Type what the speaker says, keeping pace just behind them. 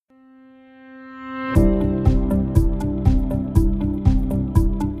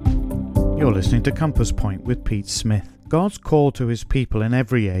You're listening to Compass Point with Pete Smith. God's call to his people in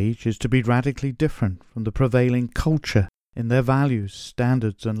every age is to be radically different from the prevailing culture in their values,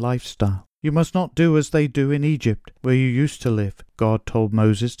 standards, and lifestyle. You must not do as they do in Egypt, where you used to live, God told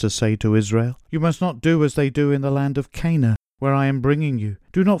Moses to say to Israel. You must not do as they do in the land of Canaan, where I am bringing you.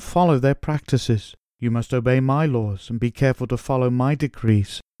 Do not follow their practices. You must obey my laws and be careful to follow my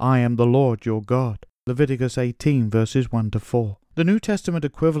decrees. I am the Lord your God. Leviticus 18 verses 1 to 4. The New Testament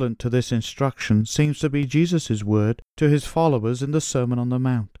equivalent to this instruction seems to be Jesus' word to his followers in the Sermon on the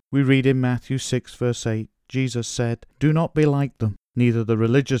Mount. We read in Matthew 6 verse 8, Jesus said, "Do not be like them, neither the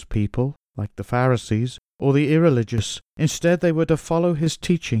religious people, like the Pharisees, or the irreligious. Instead, they were to follow his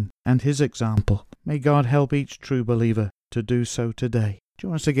teaching and his example." May God help each true believer to do so today.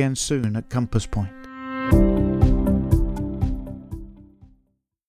 Join us again soon at Compass Point.